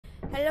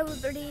Hello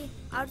everybody,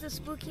 Arthur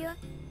Spook here,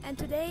 and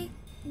today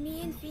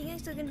me and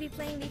Phoenix are going to be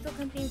playing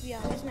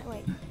LethalCompanyVR, isn't it?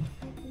 Wait.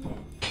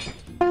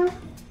 Yeah.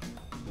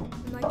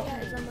 My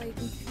cat is on my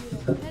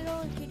computer.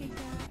 Hello kitty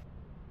cat.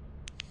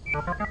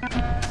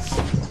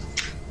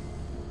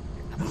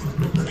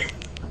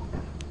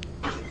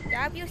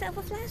 Grab yourself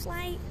a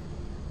flashlight.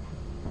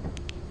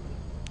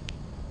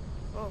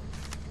 Oh.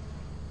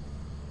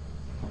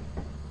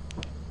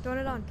 Turn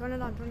it on, turn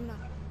it on, turn it on.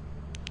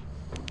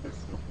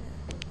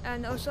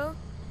 And also,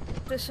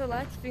 to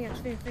select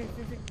Phoenix.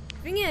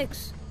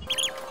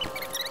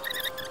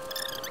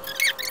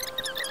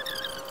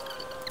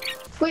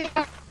 Wait.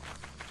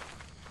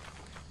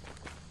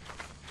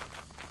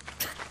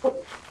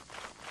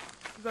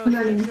 Bro,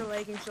 things are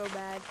lagging so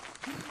bad.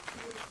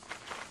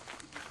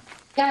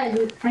 Yeah,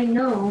 I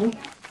know.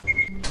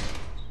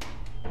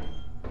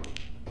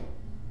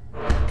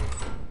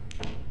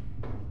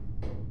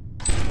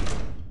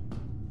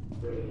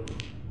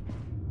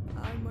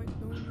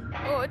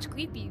 Oh, it's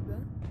creepy, bro.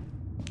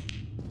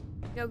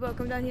 Yo, bro,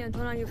 come down here and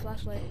turn on your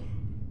flashlight.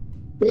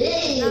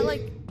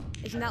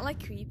 Isn't that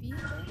like creepy?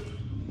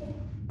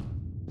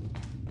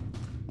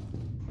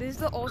 This is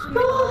the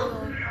ultimate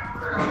horror.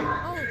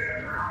 Oh.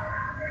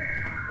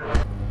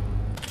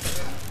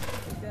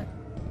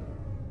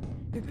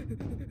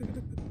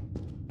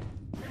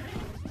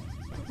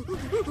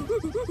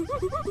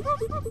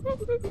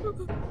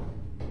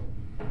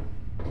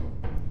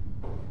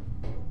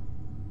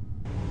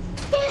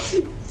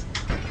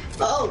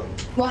 Oh,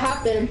 what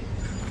happened?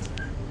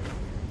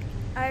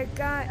 I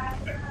got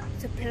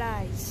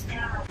supplies.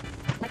 Oh,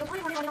 I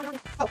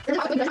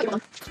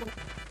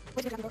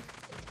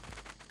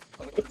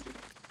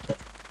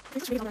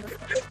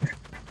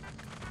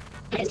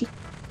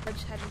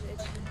just had it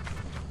itch.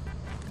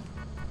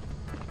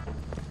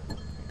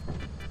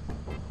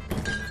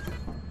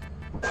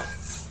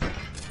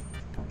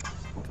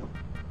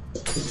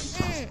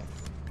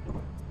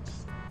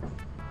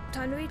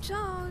 Time to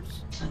recharge.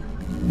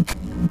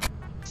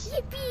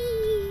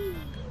 Yippee!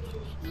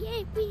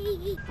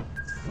 Yippee!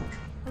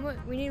 How much?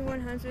 We need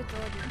 100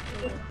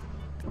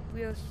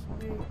 wheels.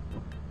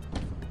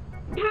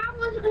 How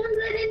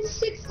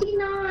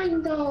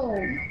 169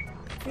 though?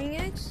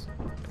 Phoenix,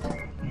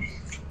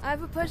 I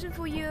have a present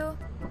for you.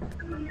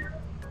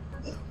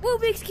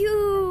 Rubik's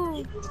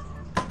Cube!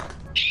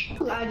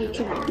 Laggy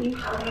candy.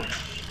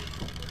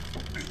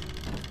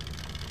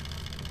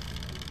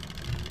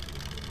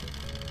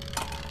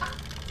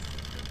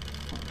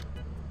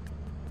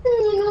 I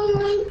don't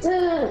like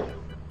that.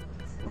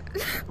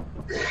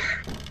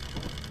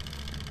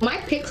 My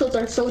pixels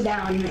are so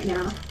down right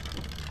now.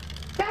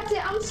 That's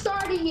it, I'm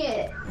starting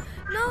it.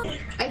 No.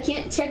 I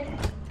can't check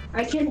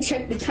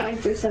the time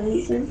for some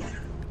reason.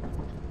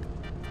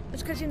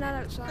 It's because you're not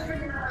outside.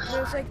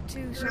 There's like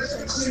 2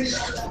 something.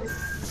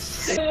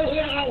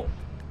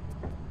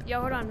 Yo,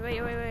 hold on,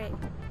 wait.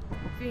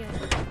 Phoenix.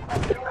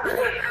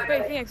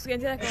 Wait, Phoenix, get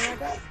into that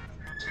camera.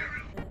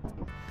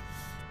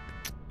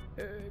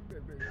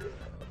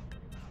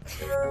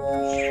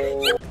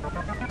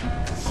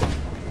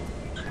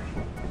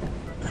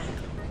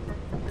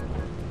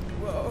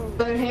 Whoa.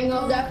 Better hang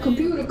up that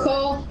computer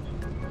call.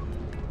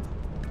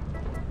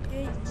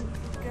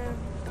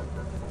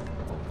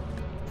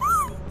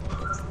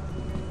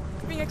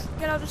 Phoenix,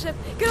 get out of the ship!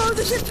 Get out of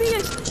the ship,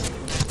 Phoenix!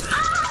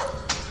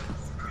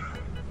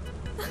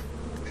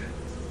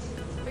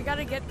 We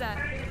gotta get that.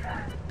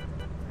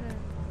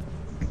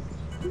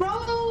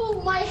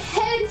 Bro, my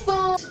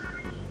headphones!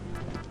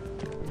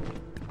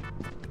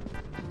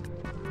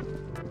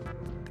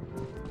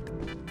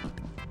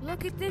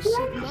 Look at this,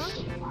 Sigma.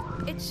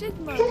 It's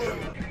Sigma.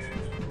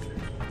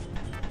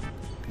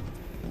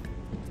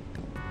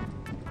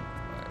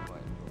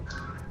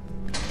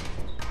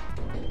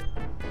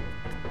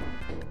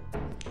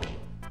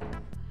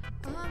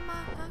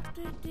 I'ma have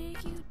to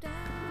dig you down.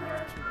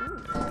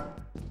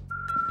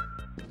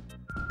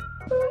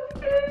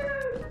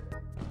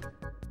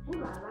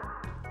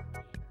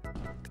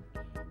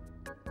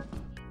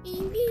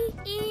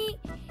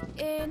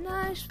 A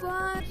nice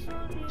spot.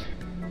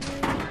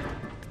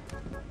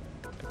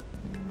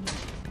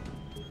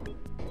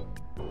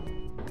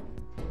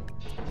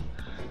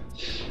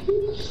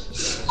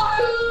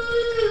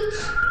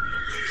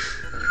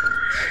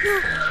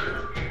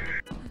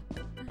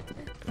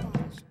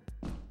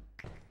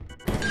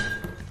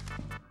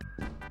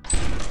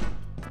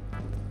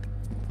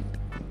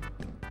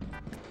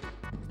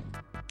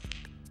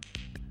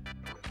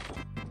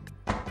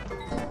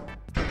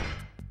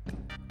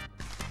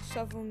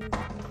 Several new. What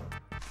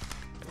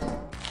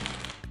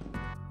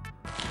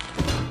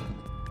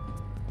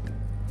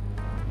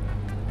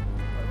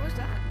was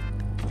that?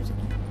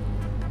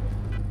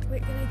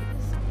 Wait, can I get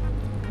this?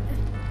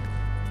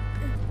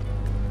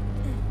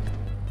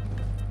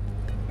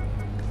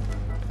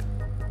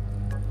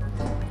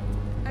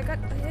 I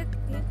hit the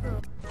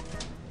intro.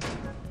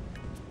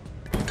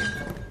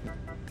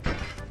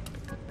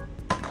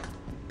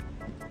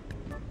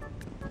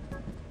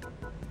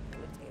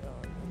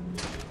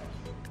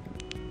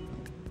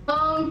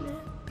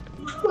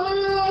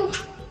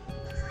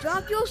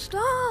 Drop your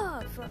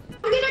stuff. I'm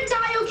gonna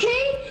die,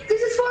 okay?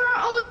 This is for our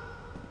own.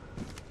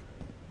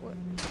 What?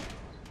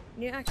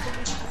 You actually.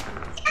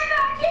 Get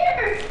back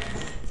here!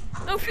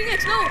 No,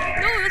 Phoenix, no! No,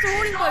 that's a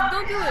hoarding bug.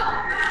 Don't do it.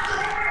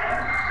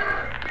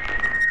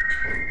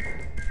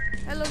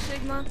 Hello,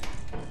 Sigma.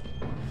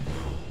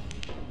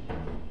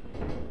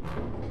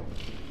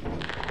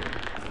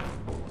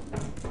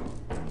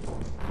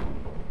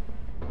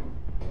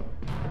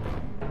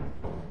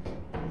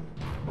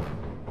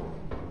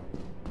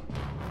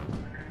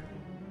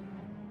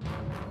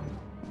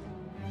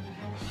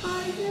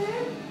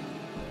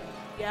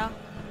 Yeah.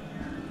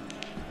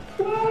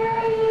 Where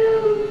are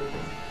you?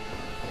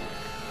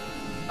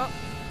 Oh.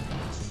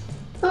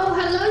 Oh,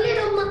 hello,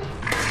 little ma.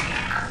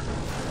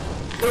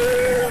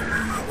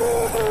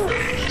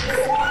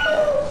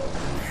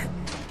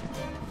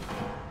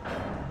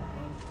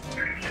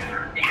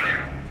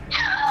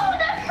 Ow,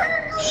 that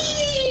hurt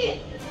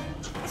me!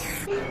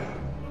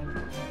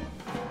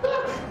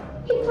 Look,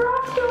 he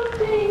dropped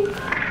something.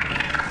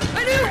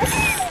 I knew!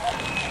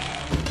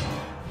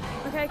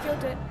 Okay, I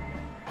killed it.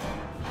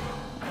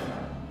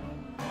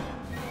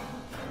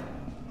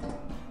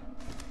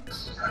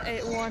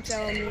 It won't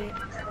tell me.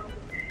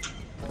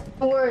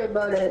 Don't worry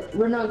about it.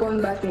 We're not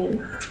going back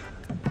in.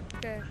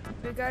 Okay,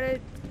 we got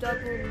it double.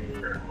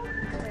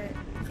 Okay,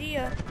 see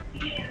ya.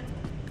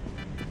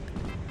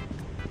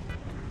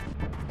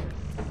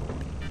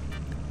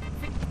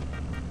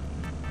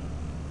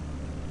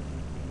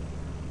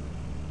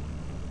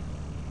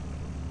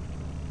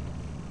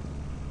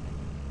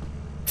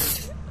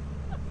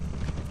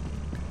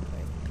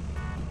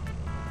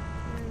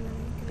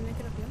 Can I make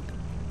it up here?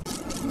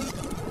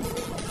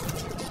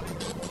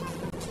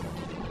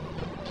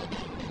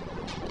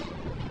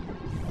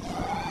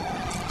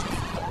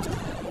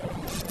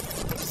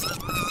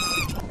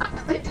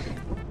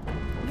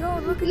 Yo,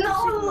 look at No,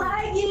 I'm this.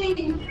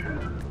 lagging.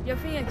 Yo,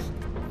 Phoenix.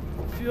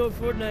 Feel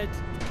Fortnite.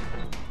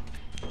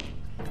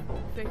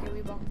 Fake it,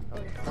 we bomb. Oh,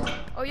 yeah.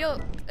 Oh, yo,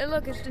 hey,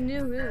 look, it's the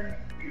new room.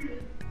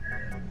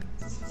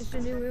 It's the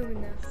new room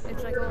in there.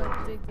 It's like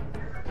all big.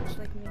 It's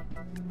like me.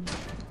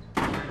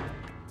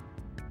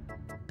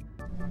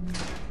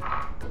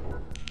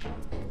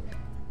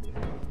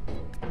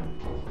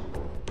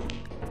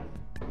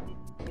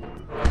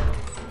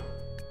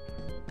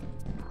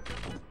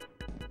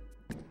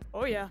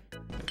 Oh, yeah.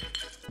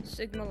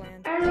 Sigma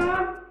land.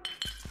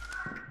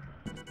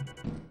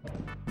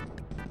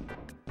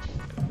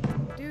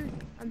 Dude,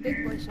 I'm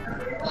big boy Sigma.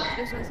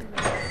 There's nothing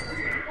there.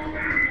 Oh,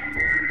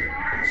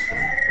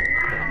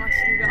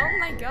 Steve. Oh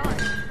my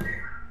god.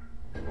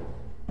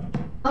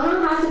 I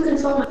don't know how to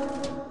control my.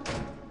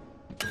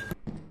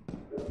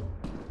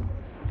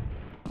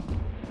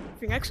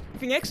 Phoenix,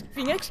 Phoenix,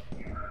 Phoenix.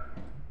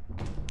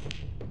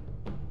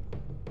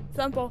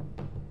 Thumpo.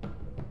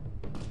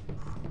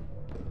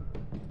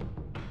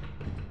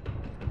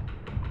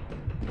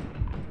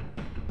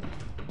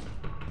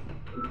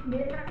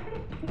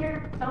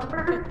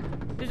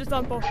 There's a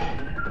Thumpo.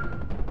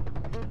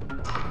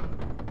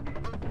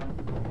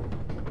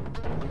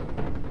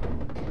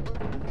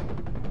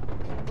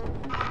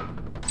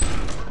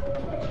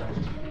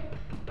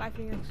 Bye,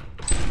 Phoenix.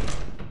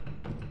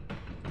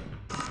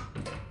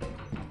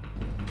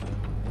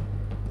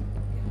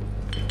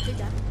 Take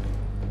that.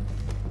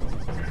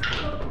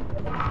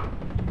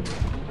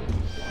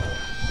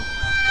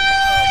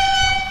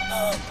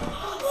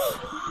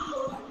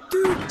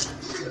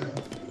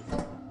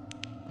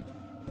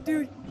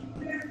 Dude,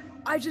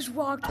 I just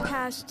walked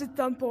past the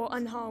Thumpo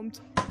unharmed.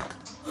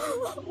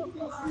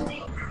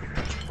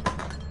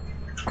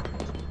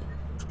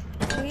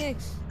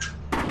 Phoenix,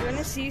 you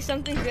wanna see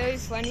something very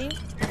funny?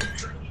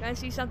 You wanna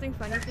see something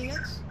funny,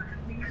 Phoenix?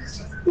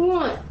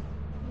 What?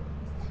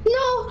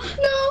 No,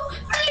 no,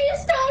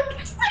 please don't,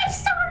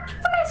 please don't,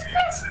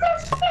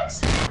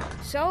 please.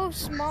 Sell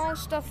small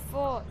stuff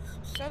first.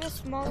 Sell the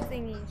small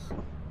thingies.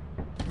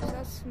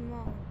 Sell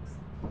small.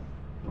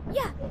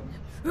 Yeah!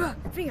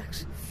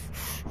 Phoenix!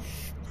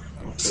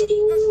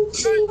 Ching,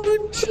 ching,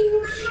 ching,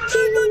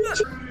 ching,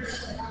 ching.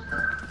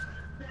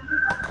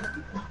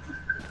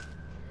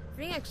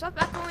 Phoenix,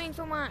 stop echoing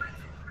so much.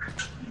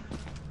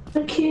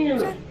 I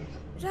can't.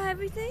 Is that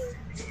everything?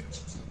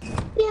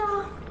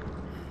 Yeah.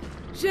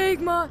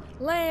 Sigma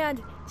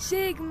land!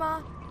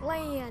 Sigma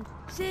land!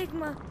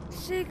 Sigma!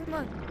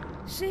 Sigma!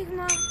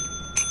 Sigma!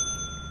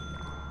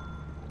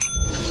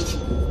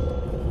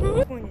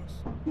 Point is.